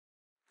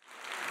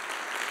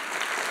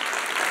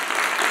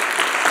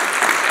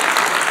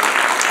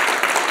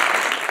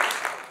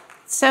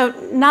So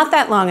not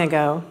that long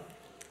ago,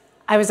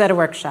 I was at a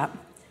workshop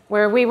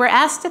where we were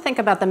asked to think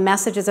about the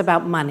messages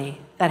about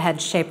money that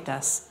had shaped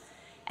us.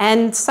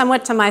 And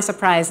somewhat to my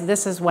surprise,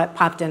 this is what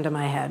popped into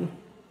my head.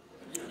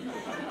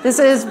 This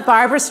is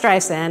Barbra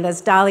Streisand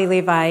as Dolly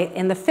Levi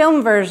in the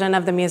film version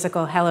of the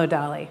musical Hello,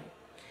 Dolly.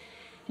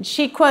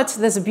 She quotes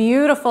this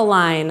beautiful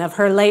line of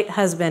her late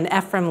husband,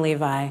 Ephraim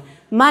Levi: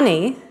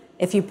 "Money,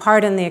 if you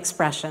pardon the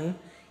expression,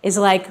 is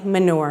like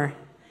manure.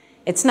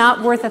 It's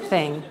not worth a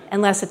thing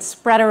unless it's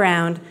spread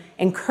around,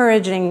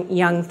 encouraging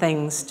young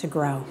things to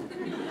grow."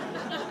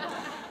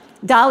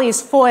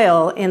 Dolly's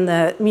foil in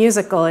the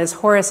musical is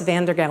Horace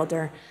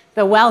Vandergelder,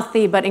 the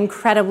wealthy but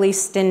incredibly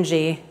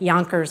stingy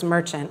Yonkers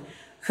merchant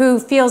who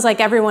feels like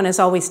everyone is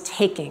always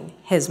taking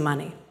his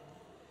money.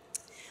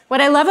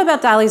 What I love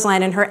about Dolly's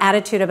line and her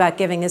attitude about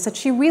giving is that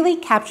she really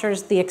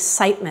captures the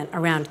excitement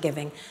around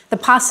giving, the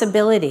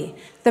possibility,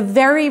 the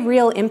very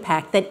real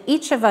impact that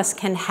each of us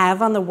can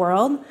have on the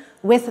world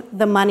with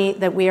the money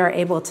that we are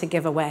able to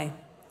give away.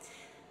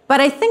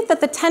 But I think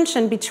that the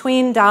tension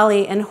between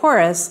Dolly and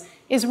Horace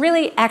is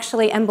really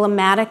actually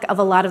emblematic of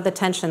a lot of the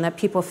tension that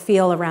people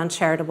feel around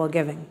charitable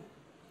giving.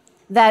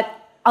 That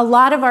a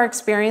lot of our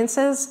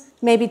experiences,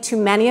 maybe too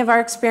many of our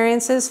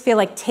experiences, feel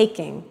like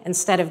taking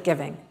instead of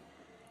giving.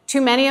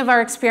 Too many of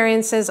our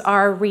experiences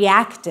are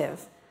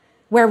reactive,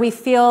 where we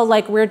feel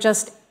like we're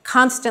just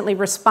constantly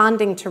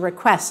responding to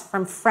requests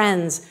from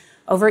friends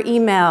over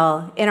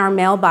email, in our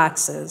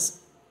mailboxes.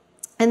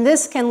 And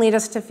this can lead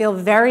us to feel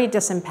very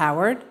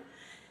disempowered,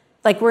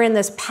 like we're in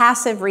this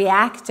passive,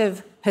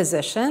 reactive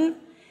position,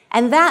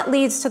 and that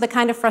leads to the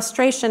kind of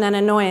frustration and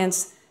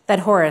annoyance that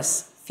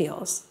Horace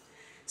feels.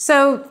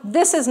 So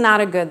this is not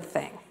a good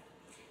thing.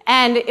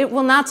 And it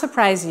will not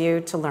surprise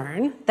you to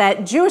learn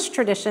that Jewish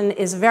tradition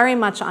is very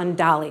much on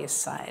Dolly's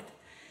side.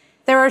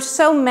 There are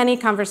so many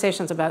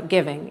conversations about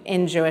giving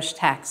in Jewish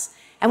texts.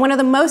 And one of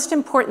the most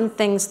important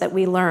things that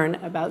we learn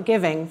about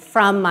giving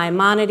from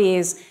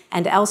Maimonides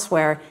and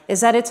elsewhere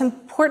is that it's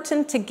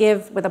important to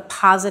give with a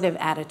positive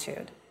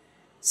attitude.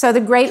 So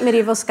the great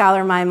medieval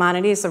scholar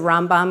Maimonides, the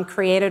Rambam,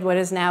 created what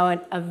is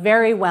now a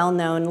very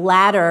well-known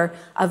ladder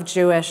of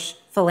Jewish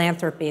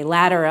philanthropy,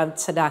 ladder of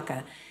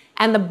tzedakah.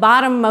 And the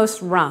bottommost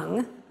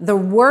rung, the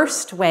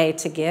worst way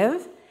to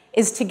give,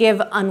 is to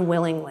give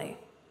unwillingly.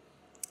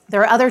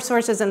 There are other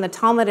sources in the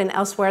Talmud and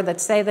elsewhere that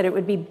say that it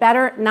would be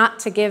better not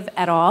to give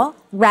at all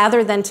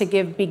rather than to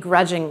give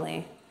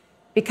begrudgingly.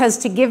 Because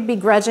to give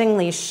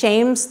begrudgingly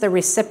shames the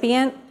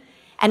recipient,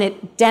 and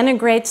it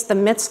denigrates the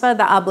mitzvah,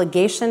 the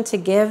obligation to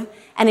give,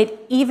 and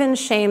it even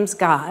shames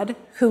God,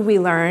 who we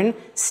learn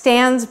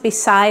stands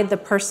beside the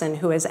person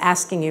who is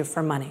asking you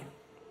for money.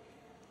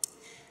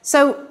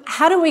 So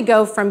how do we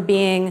go from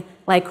being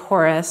like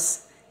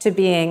Horace to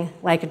being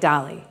like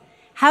Dolly?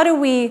 How do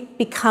we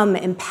become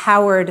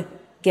empowered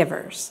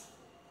givers?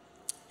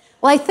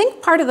 Well, I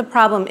think part of the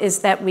problem is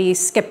that we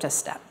skipped a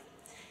step.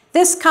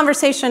 This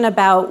conversation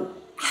about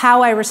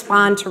how I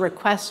respond to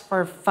requests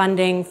for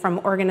funding from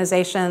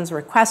organizations,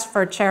 requests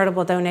for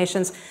charitable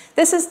donations,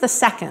 this is the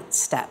second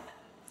step.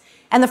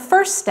 And the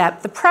first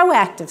step, the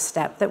proactive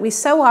step that we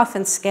so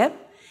often skip,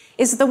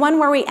 is the one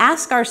where we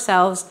ask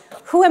ourselves,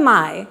 who am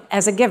I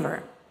as a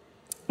giver?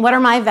 What are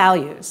my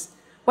values?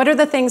 What are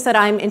the things that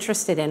I'm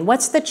interested in?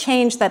 What's the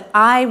change that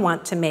I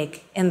want to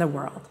make in the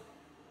world?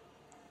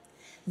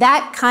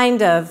 That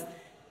kind of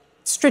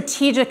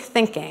strategic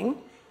thinking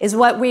is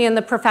what we in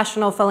the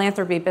professional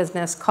philanthropy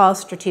business call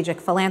strategic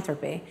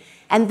philanthropy.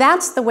 And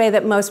that's the way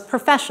that most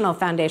professional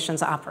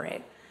foundations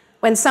operate.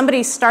 When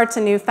somebody starts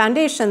a new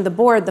foundation, the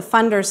board, the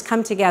funders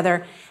come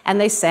together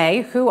and they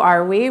say, who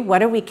are we? What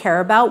do we care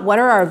about? What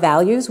are our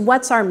values?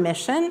 What's our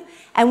mission?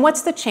 And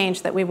what's the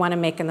change that we want to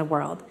make in the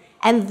world?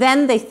 And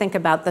then they think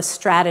about the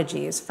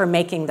strategies for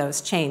making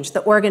those change,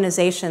 the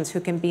organizations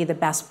who can be the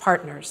best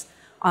partners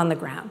on the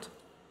ground.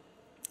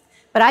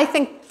 But I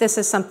think this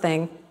is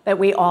something that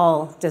we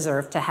all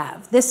deserve to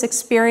have. This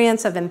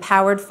experience of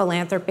empowered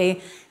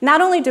philanthropy,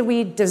 not only do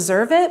we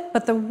deserve it,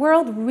 but the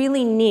world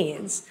really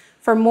needs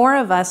for more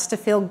of us to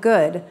feel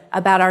good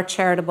about our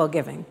charitable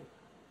giving.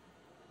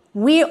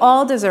 We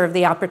all deserve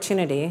the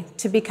opportunity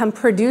to become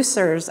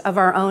producers of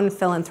our own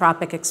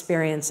philanthropic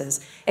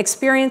experiences,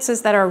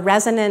 experiences that are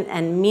resonant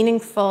and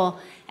meaningful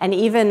and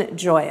even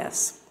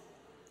joyous.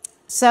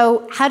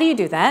 So how do you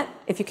do that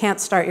if you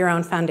can't start your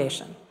own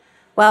foundation?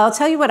 Well, I'll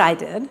tell you what I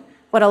did,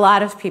 what a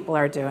lot of people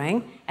are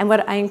doing, and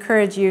what I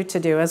encourage you to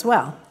do as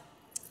well.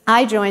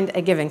 I joined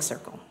a giving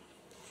circle.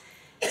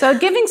 So a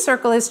giving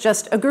circle is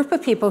just a group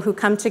of people who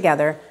come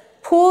together,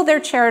 pool their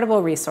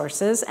charitable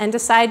resources, and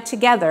decide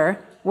together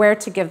where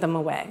to give them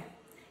away.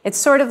 It's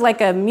sort of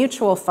like a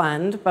mutual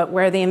fund, but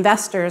where the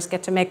investors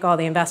get to make all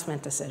the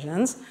investment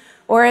decisions.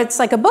 Or it's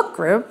like a book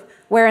group,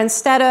 where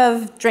instead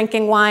of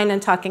drinking wine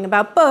and talking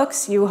about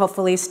books, you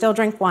hopefully still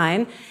drink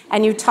wine,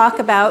 and you talk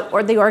about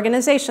or the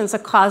organizations, the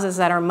causes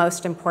that are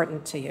most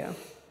important to you.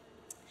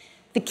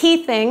 The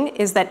key thing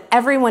is that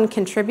everyone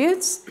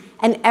contributes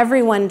and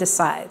everyone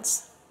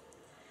decides.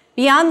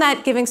 Beyond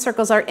that, giving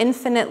circles are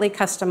infinitely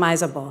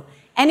customizable.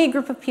 Any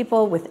group of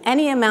people with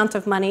any amount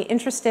of money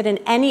interested in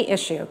any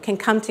issue can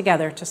come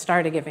together to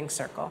start a giving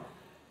circle.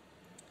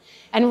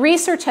 And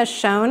research has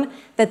shown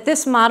that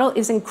this model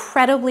is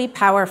incredibly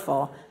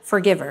powerful for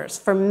givers,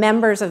 for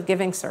members of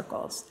giving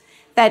circles.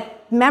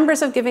 That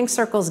members of giving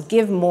circles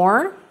give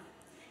more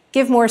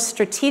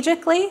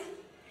strategically,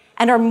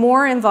 and are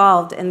more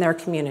involved in their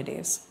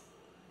communities.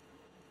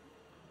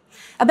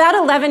 About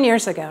 11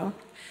 years ago,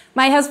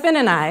 my husband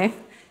and I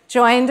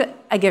joined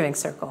a giving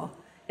circle.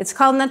 It's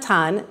called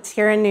Natan. It's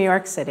here in New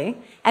York City,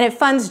 and it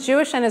funds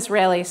Jewish and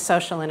Israeli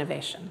social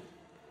innovation.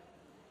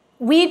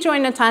 We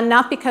joined Natan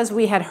not because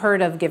we had heard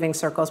of giving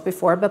circles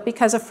before, but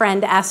because a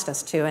friend asked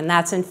us to, and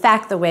that's in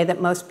fact the way that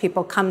most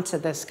people come to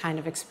this kind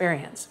of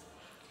experience.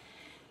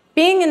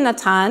 Being in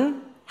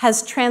Natan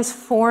has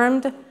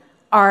transformed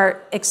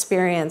our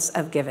experience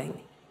of giving.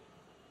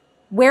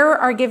 Where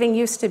our giving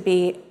used to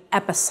be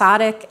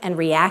episodic and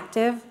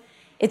reactive,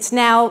 it's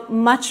now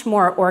much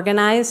more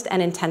organized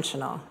and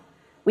intentional.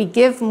 We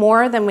give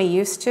more than we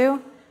used to,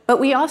 but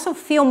we also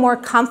feel more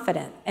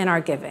confident in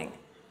our giving.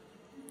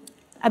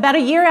 About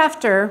a year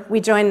after we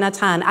joined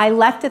Natan, I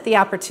leapt at the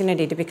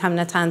opportunity to become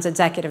Natan's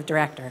executive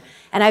director,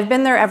 and I've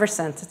been there ever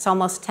since. It's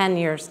almost 10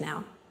 years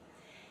now.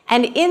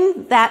 And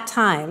in that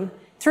time,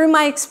 through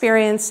my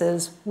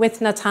experiences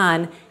with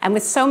Natan and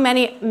with so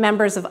many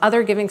members of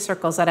other giving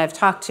circles that I've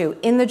talked to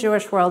in the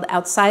Jewish world,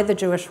 outside the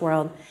Jewish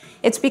world,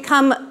 it's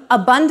become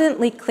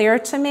abundantly clear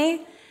to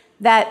me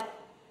that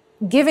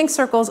giving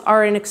circles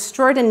are an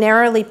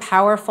extraordinarily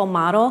powerful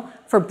model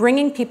for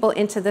bringing people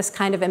into this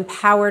kind of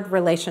empowered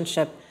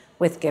relationship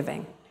with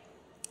giving.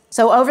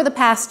 So over the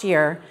past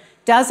year,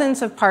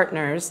 dozens of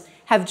partners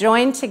have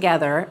joined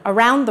together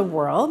around the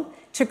world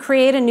to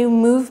create a new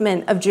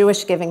movement of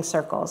Jewish giving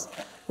circles.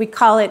 We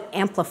call it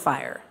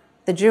Amplifier,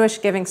 the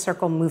Jewish Giving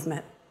Circle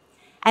movement.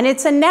 And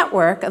it's a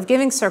network of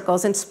giving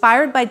circles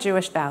inspired by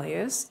Jewish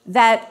values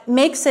that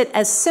makes it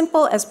as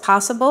simple as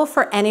possible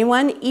for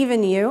anyone,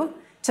 even you,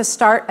 to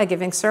start a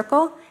giving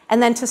circle and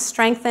then to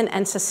strengthen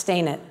and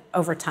sustain it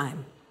over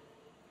time.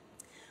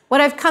 What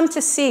I've come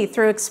to see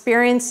through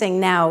experiencing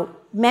now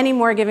many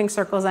more giving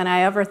circles than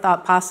I ever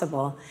thought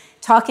possible,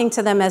 talking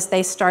to them as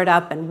they start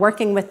up and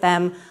working with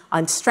them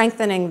on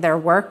strengthening their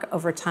work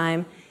over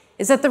time,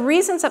 is that the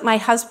reasons that my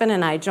husband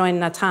and I joined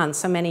Natan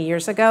so many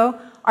years ago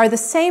are the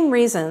same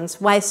reasons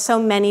why so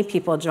many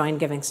people join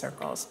giving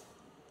circles.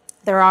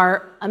 There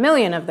are a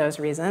million of those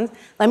reasons.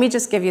 Let me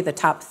just give you the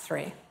top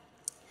 3.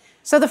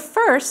 So the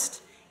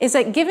first is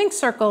that giving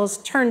circles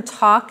turn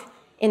talk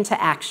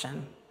into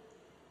action.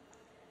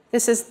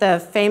 This is the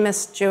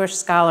famous Jewish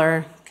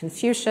scholar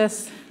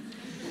Confucius.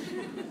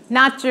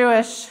 Not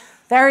Jewish,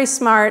 very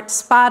smart,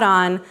 spot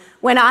on.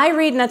 When I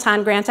read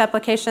Natan grant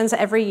applications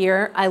every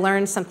year, I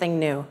learn something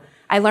new.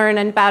 I learn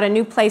about a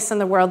new place in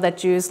the world that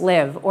Jews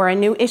live, or a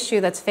new issue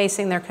that's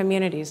facing their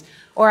communities,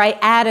 or I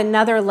add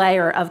another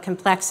layer of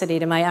complexity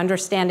to my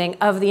understanding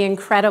of the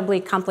incredibly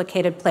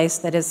complicated place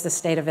that is the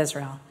state of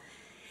Israel.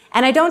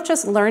 And I don't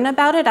just learn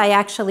about it, I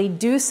actually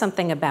do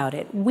something about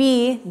it.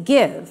 We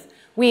give.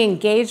 We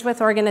engage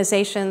with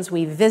organizations,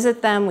 we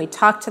visit them, we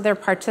talk to their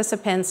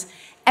participants.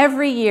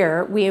 Every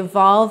year, we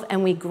evolve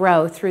and we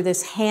grow through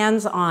this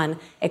hands-on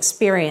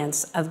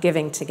experience of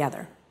giving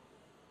together.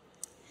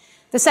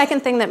 The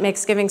second thing that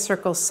makes giving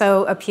circles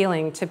so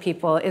appealing to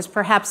people is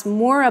perhaps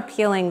more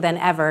appealing than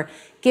ever,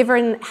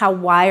 given how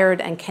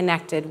wired and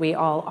connected we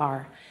all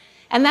are.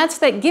 And that's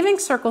that giving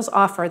circles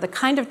offer the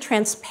kind of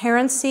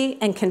transparency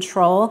and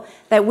control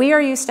that we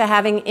are used to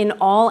having in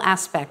all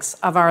aspects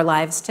of our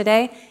lives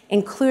today,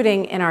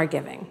 including in our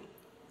giving.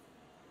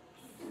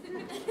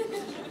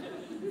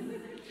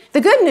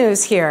 The good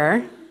news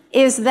here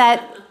is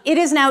that it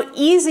is now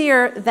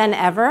easier than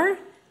ever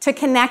to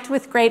connect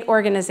with great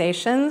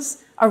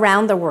organizations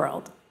around the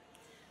world.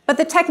 But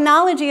the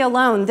technology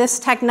alone, this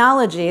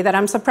technology that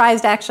I'm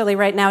surprised actually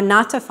right now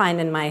not to find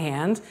in my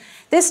hand,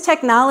 this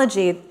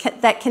technology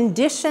that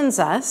conditions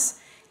us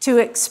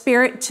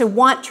to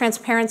want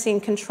transparency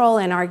and control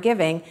in our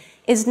giving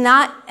is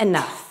not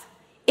enough.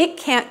 It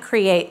can't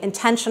create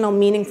intentional,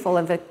 meaningful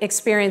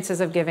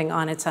experiences of giving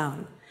on its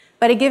own,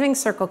 but a giving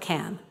circle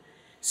can.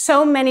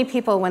 So many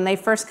people, when they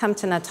first come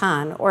to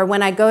Natan, or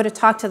when I go to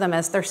talk to them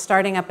as they're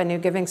starting up a new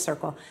giving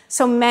circle,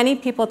 so many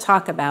people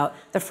talk about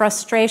the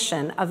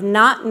frustration of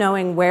not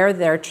knowing where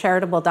their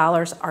charitable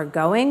dollars are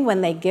going when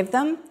they give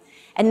them,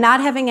 and not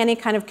having any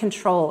kind of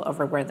control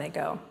over where they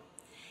go.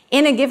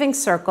 In a giving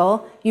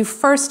circle, you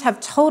first have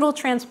total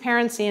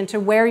transparency into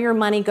where your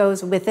money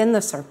goes within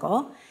the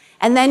circle,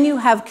 and then you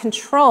have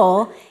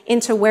control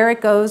into where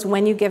it goes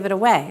when you give it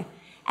away.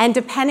 And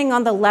depending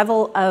on the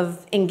level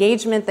of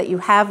engagement that you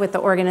have with the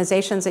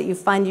organizations that you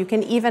fund, you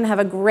can even have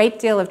a great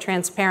deal of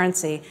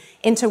transparency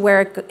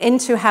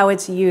into how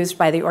it's used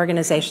by the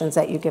organizations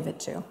that you give it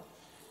to.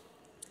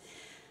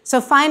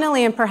 So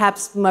finally, and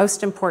perhaps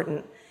most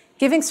important,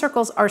 giving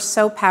circles are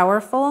so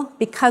powerful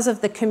because of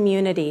the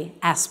community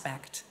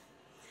aspect.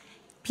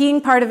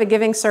 Being part of a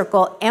giving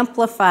circle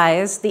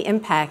amplifies the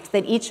impact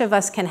that each of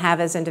us can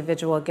have as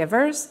individual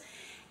givers,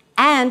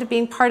 And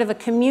being part of a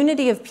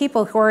community of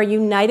people who are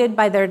united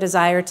by their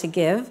desire to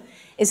give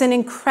is an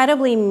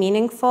incredibly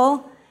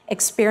meaningful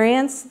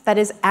experience that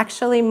is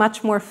actually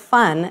much more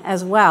fun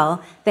as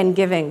well than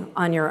giving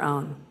on your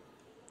own.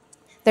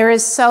 There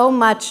is so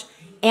much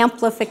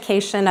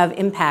amplification of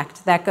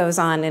impact that goes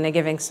on in a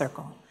giving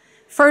circle.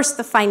 First,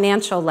 the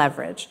financial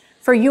leverage.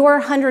 For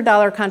your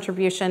 $100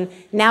 contribution,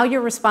 now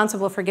you're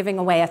responsible for giving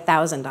away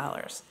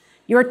 $1,000.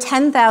 Your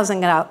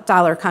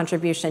 $10,000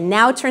 contribution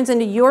now turns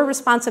into your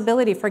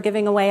responsibility for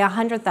giving away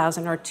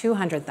 $100,000 or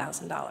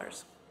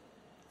 $200,000.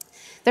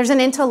 There's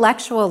an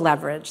intellectual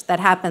leverage that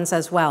happens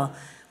as well.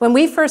 When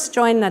we first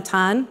joined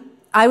Natan,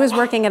 I was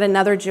working at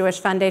another Jewish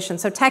foundation,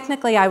 so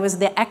technically I was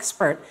the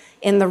expert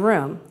in the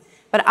room.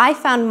 But I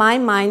found my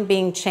mind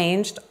being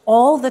changed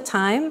all the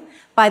time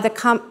by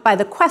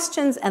the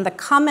questions and the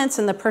comments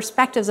and the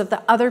perspectives of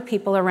the other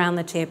people around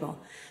the table.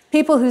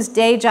 People whose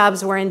day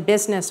jobs were in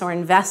business or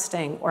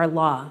investing or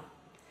law.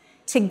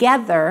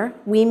 Together,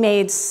 we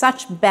made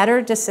such better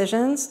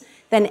decisions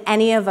than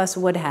any of us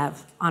would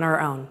have on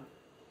our own.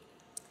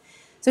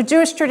 So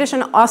Jewish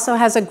tradition also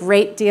has a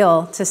great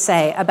deal to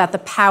say about the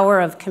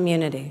power of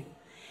community.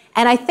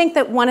 And I think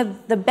that one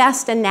of the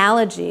best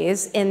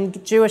analogies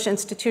in Jewish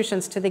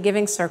institutions to the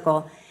giving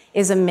circle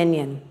is a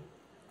minyan.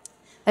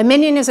 A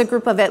minyan is a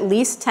group of at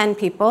least 10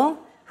 people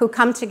who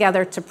come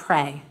together to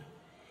pray.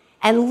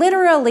 And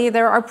literally,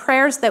 there are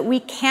prayers that we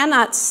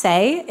cannot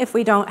say if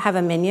we don't have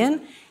a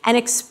minyan, and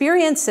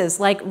experiences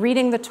like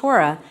reading the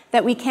Torah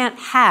that we can't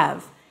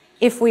have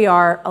if we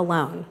are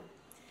alone.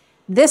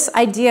 This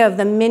idea of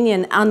the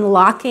minyan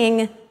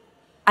unlocking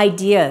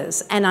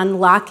ideas and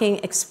unlocking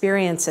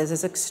experiences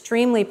is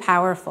extremely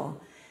powerful.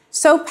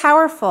 So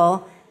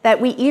powerful that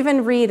we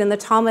even read in the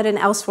Talmud and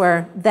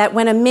elsewhere that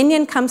when a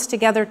minyan comes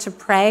together to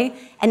pray,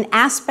 an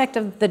aspect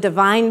of the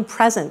divine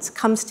presence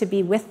comes to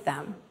be with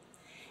them.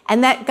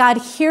 And that God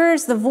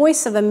hears the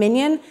voice of a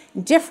minyan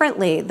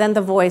differently than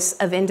the voice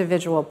of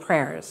individual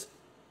prayers.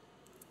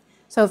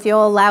 So if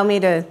you'll allow me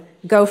to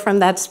go from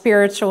that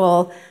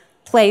spiritual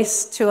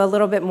place to a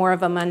little bit more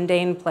of a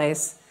mundane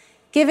place,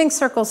 giving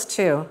circles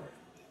too.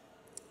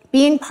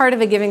 Being part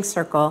of a giving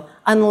circle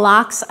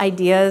unlocks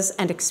ideas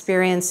and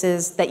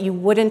experiences that you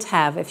wouldn't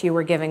have if you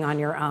were giving on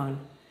your own.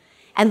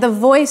 And the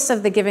voice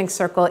of the giving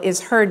circle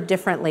is heard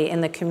differently in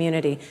the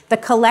community. The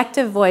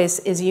collective voice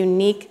is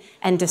unique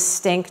and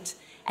distinct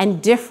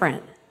and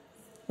different.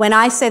 When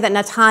I say that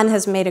Natan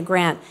has made a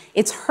grant,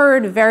 it's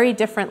heard very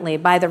differently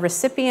by the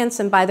recipients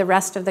and by the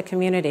rest of the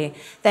community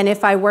than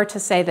if I were to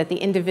say that the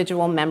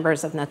individual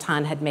members of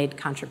Natan had made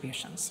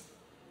contributions.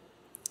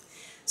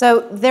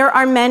 So there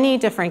are many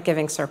different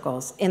giving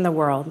circles in the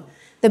world.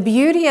 The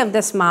beauty of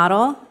this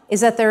model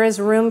is that there is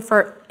room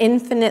for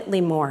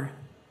infinitely more.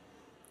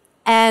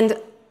 And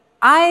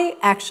I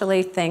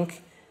actually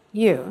think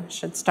you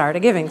should start a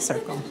giving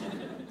circle.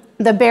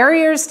 The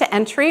barriers to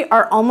entry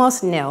are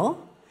almost nil.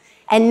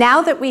 And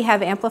now that we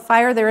have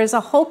Amplifier, there is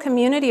a whole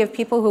community of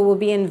people who will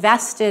be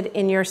invested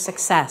in your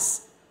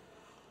success.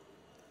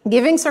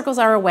 Giving circles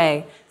are a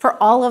way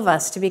for all of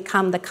us to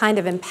become the kind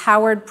of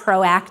empowered,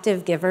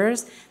 proactive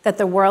givers that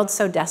the world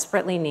so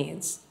desperately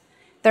needs.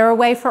 They're a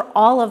way for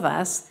all of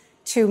us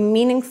to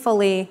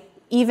meaningfully,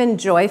 even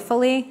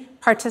joyfully,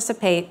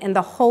 participate in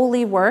the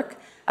holy work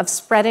of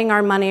spreading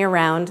our money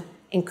around,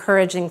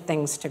 encouraging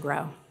things to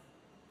grow.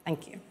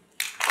 Thank you.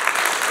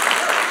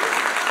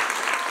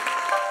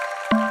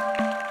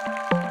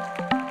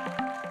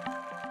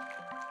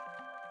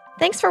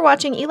 Thanks for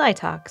watching Eli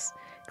Talks.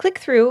 Click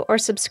through or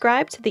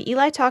subscribe to the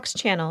Eli Talks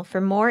channel for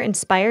more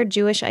inspired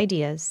Jewish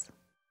ideas.